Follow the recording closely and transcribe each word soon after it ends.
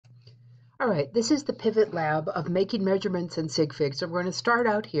All right, this is the pivot lab of making measurements in Sig Figs. So we're going to start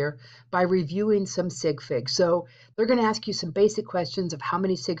out here by reviewing some Sig Figs. So they're going to ask you some basic questions of how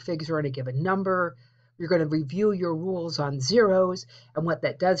many Sig Figs are in a given number. You're going to review your rules on zeros and what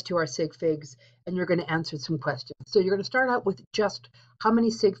that does to our Sig Figs, and you're going to answer some questions. So you're going to start out with just how many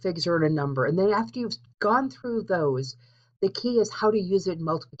Sig Figs are in a number. And then after you've gone through those, the key is how to use it in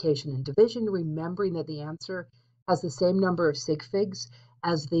multiplication and division, remembering that the answer has the same number of Sig Figs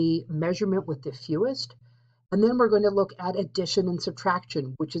as the measurement with the fewest. And then we're going to look at addition and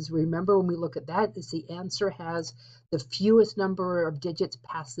subtraction, which is, remember when we look at that, is the answer has the fewest number of digits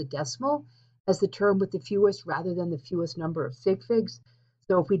past the decimal as the term with the fewest rather than the fewest number of Sig Figs.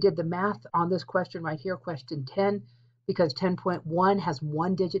 So if we did the math on this question right here, question 10, because 10.1 has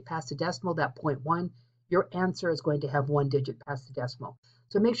one digit past the decimal, that 0.1, your answer is going to have one digit past the decimal.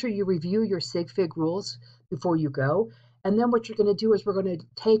 So make sure you review your Sig Fig rules before you go. And then what you're going to do is we're going to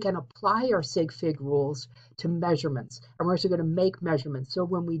take and apply our Sig Fig rules to measurements. And we're also going to make measurements. So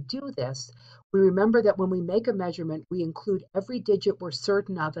when we do this, we remember that when we make a measurement, we include every digit we're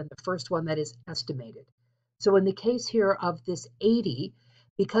certain of and the first one that is estimated. So in the case here of this 80,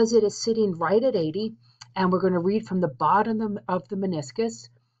 because it is sitting right at 80, and we're going to read from the bottom of the meniscus,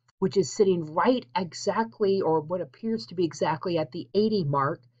 which is sitting right exactly, or what appears to be exactly at the 80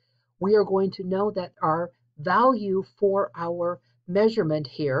 mark, we are going to know that our value for our measurement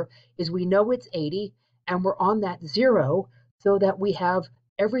here is we know it's 80 and we're on that 0 so that we have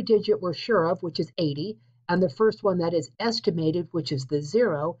every digit we're sure of, which is 80, and the first one that is estimated, which is the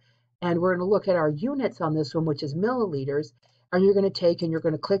 0. And we're going to look at our units on this one, which is milliliters, and you're going to take and you're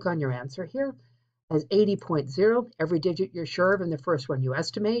going to click on your answer here as 80.0, every digit you're sure of and the first one you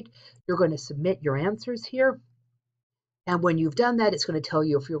estimate. You're going to submit your answers here. And when you've done that, it's going to tell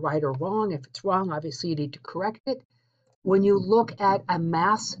you if you're right or wrong. If it's wrong, obviously you need to correct it. When you look at a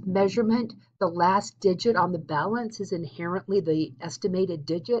mass measurement, the last digit on the balance is inherently the estimated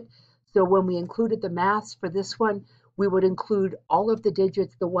digit. So when we included the mass for this one, we would include all of the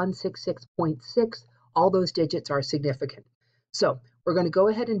digits, the 166.6. All those digits are significant. So we're going to go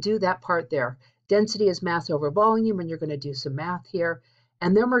ahead and do that part there. Density is mass over volume, and you're going to do some math here.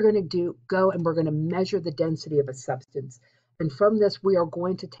 And then we're going to go and we're going to measure the density of a substance. And from this, we are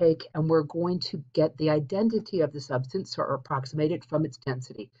going to take and we're going to get the identity of the substance or approximate it from its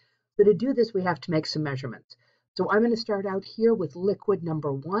density. So to do this, we have to make some measurements. So I'm going to start out here with liquid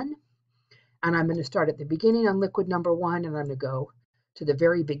number 1. And I'm going to start at the beginning on liquid number 1, and I'm going to go to the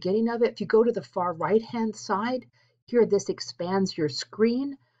very beginning of it. If you go to the far right-hand side, here this expands your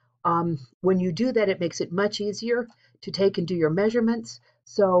screen. When you do that, it makes it much easier to take and do your measurements.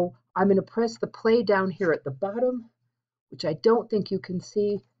 So I'm going to press the play down here at the bottom, which I don't think you can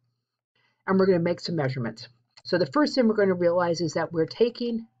see, and we're going to make some measurements. So the first thing we're going to realize is that we're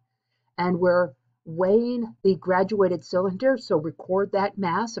taking and we're weighing the graduated cylinder, so record that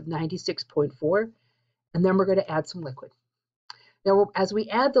mass of 96.4, and then we're going to add some liquid. Now, as we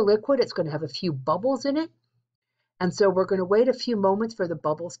add the liquid, it's going to have a few bubbles in it, and so we're going to wait a few moments for the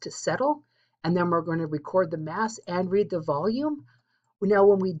bubbles to settle, and then we're going to record the mass and read the volume. Now,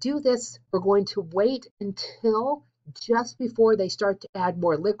 when we do this, we're going to wait until just before they start to add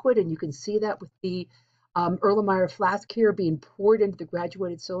more liquid, and you can see that with the Erlenmeyer flask here being poured into the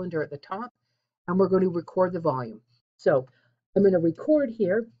graduated cylinder at the top, and we're going to record the volume. So I'm going to record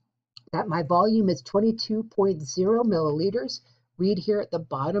here that my volume is 22.0 milliliters. Read here at the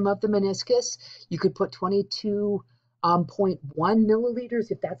bottom of the meniscus. You could put 22.1 milliliters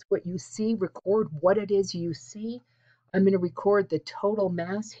if that's what you see. Record what it is you see. I'm going to record the total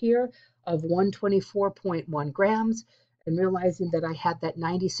mass here of 124.1 grams, and realizing that I had that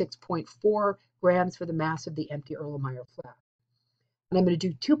 96.4 grams for the mass of the empty Erlenmeyer flask. And I'm going to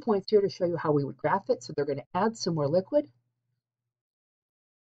do 2 points here to show you how we would graph it. So they're going to add some more liquid.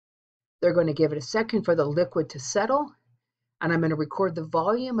 They're going to give it a second for the liquid to settle. And I'm going to record the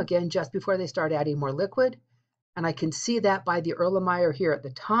volume again just before they start adding more liquid. And I can see that by the Erlenmeyer here at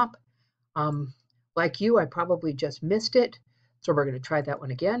the top. Like you, I probably just missed it. So we're going to try that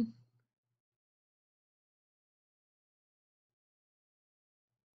one again.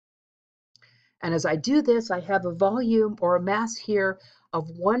 And as I do this, I have a volume or a mass here of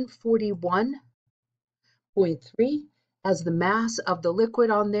 141.3 as the mass of the liquid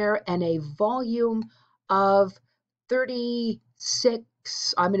on there, and a volume of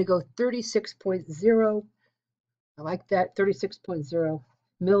 36. I'm going to go 36.0. I like that, 36.0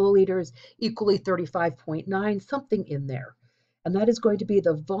 milliliters, equally 35.9, something in there. And that is going to be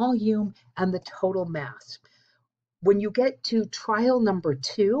the volume and the total mass. When you get to trial number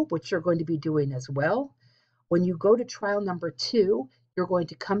 2, which you're going to be doing as well, when you go to trial number 2, you're going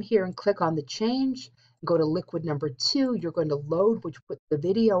to come here and click on the change, go to liquid number 2, you're going to load, which puts the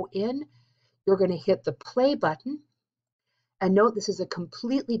video in. You're going to hit the play button. And note this is a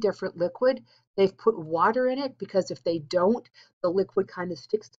completely different liquid. They've put water in it because if they don't, the liquid kind of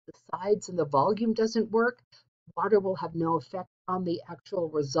sticks to the sides and the volume doesn't work. Water will have no effect on the actual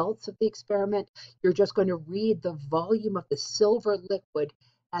results of the experiment. You're just going to read the volume of the silver liquid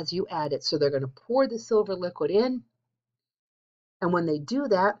as you add it. So they're going to pour the silver liquid in. And when they do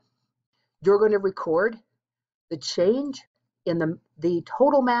that, you're going to record the change in the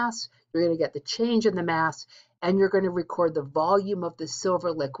total mass. You're going to get the change in the mass, and you're going to record the volume of the silver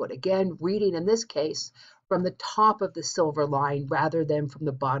liquid. Again, reading in this case from the top of the silver line rather than from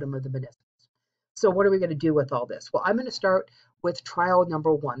the bottom of the meniscus. So what are we going to do with all this? Well, I'm going to start with trial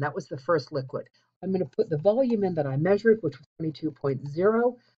number 1. That was the first liquid. I'm going to put the volume in that I measured, which was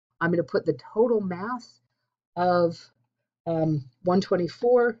 22.0. I'm going to put the total mass of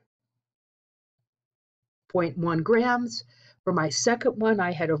 124.1 grams. For my second one,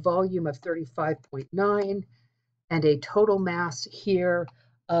 I had a volume of 35.9 and a total mass here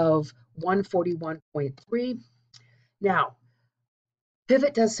of 141.3. Now,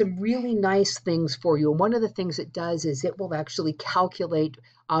 Pivot does some really nice things for you. And one of the things it does is it will actually calculate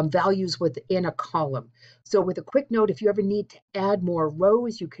values within a column. So with a quick note, if you ever need to add more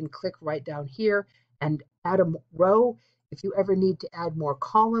rows, you can click right down here and add a row. If you ever need to add more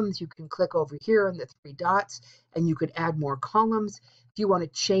columns, you can click over here on the 3 dots and you could add more columns. If you want to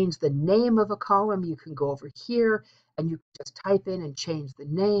change the name of a column, you can go over here and you can just type in and change the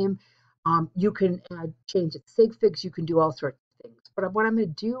name. You can change it Sig Figs. You can do all sorts of things. But what I'm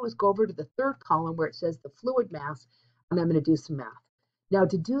going to do is go over to the third column where it says the fluid mass, and I'm going to do some math. Now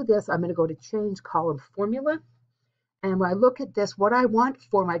to do this, I'm going to go to change column formula. And when I look at this, what I want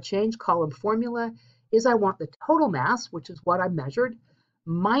for my change column formula is I want the total mass, which is what I measured,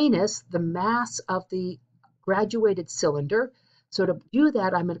 minus the mass of the graduated cylinder. So to do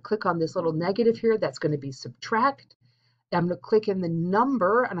that, I'm going to click on this little negative here. That's going to be subtract. I'm going to click in the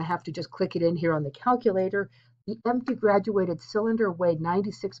number, and I have to just click it in here on the calculator. The empty graduated cylinder weighed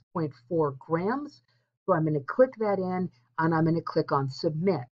 96.4 grams. So I'm going to click that in, and I'm going to click on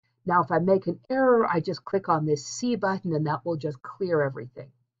submit. Now, if I make an error, I just click on this C button, and that will just clear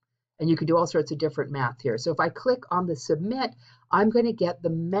everything. And you can do all sorts of different math here. So if I click on the submit, I'm going to get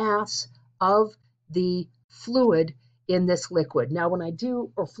the mass of the fluid in this liquid. Now, when I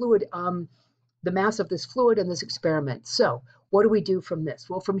do, or fluid, the mass of this fluid in this experiment. So what do we do from this?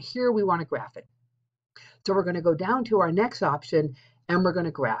 Well, from here, we want to graph it. So we're going to go down to our next option, and we're going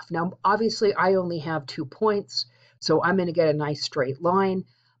to graph. Now, obviously, I only have 2 points, so I'm going to get a nice straight line.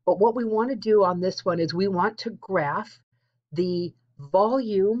 But what we want to do on this one is we want to graph the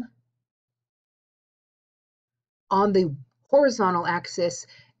volume on the horizontal axis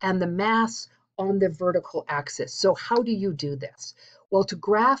and the mass on the vertical axis. So how do you do this? Well, to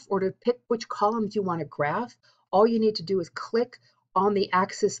graph or to pick which columns you want to graph, all you need to do is click on the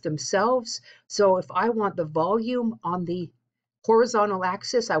axis themselves. So if I want the volume on the horizontal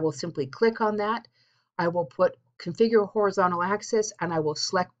axis, I will simply click on that. I will put configure horizontal axis and I will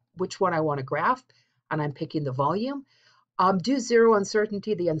select which one I want to graph, and I'm picking the volume. Do zero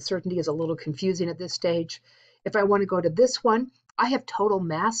uncertainty. The uncertainty is a little confusing at this stage. If I want to go to this one, I have total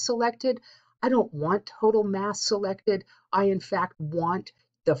mass selected. I don't want total mass selected. I, in fact, want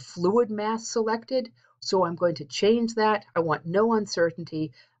the fluid mass selected. So I'm going to change that. I want no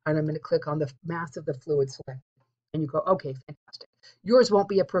uncertainty, and I'm going to click on the mass of the fluid selected. And you go, okay, fantastic. Yours won't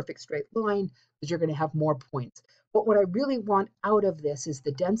be a perfect straight line because you're going to have more points. But what I really want out of this is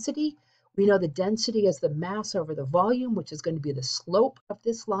the density. We know the density is the mass over the volume, which is going to be the slope of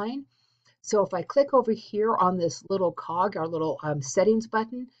this line. So if I click over here on this little cog, our little settings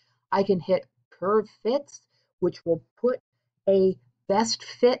button, I can hit curve fits, which will put a best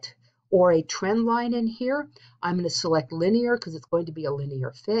fit or a trend line in here. I'm going to select linear because it's going to be a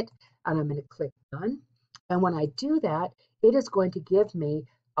linear fit, and I'm going to click done. And when I do that, it is going to give me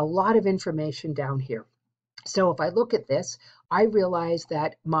a lot of information down here. So if I look at this, I realize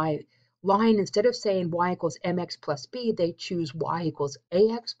that my line, instead of saying y equals mx plus b, they choose y equals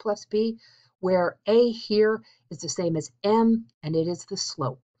ax plus b, where a here is the same as m, and it is the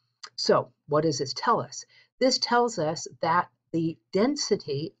slope. So what does this tell us? This tells us that the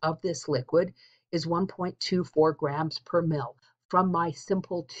density of this liquid is 1.24 grams per mil from my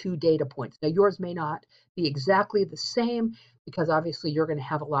simple 2 data points. Now yours may not be exactly the same because obviously you're going to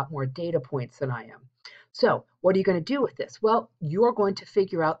have a lot more data points than I am. So what are you going to do with this? Well, you're going to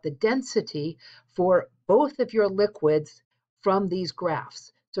figure out the density for both of your liquids from these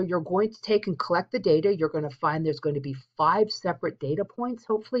graphs. So you're going to take and collect the data. You're going to find there's going to be 5 separate data points,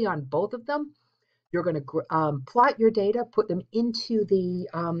 hopefully on both of them. You're going to plot your data, put them into the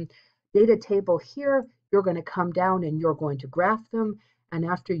data table here. You're going to come down and you're going to graph them. And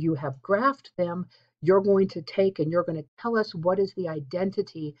after you have graphed them, you're going to take and you're going to tell us what is the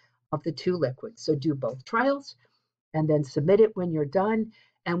identity of the 2 liquids. So do both trials and then submit it when you're done.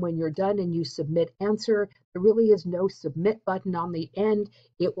 And when you're done and you submit answer, there really is no submit button on the end.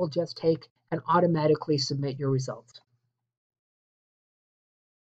 It will just take and automatically submit your results.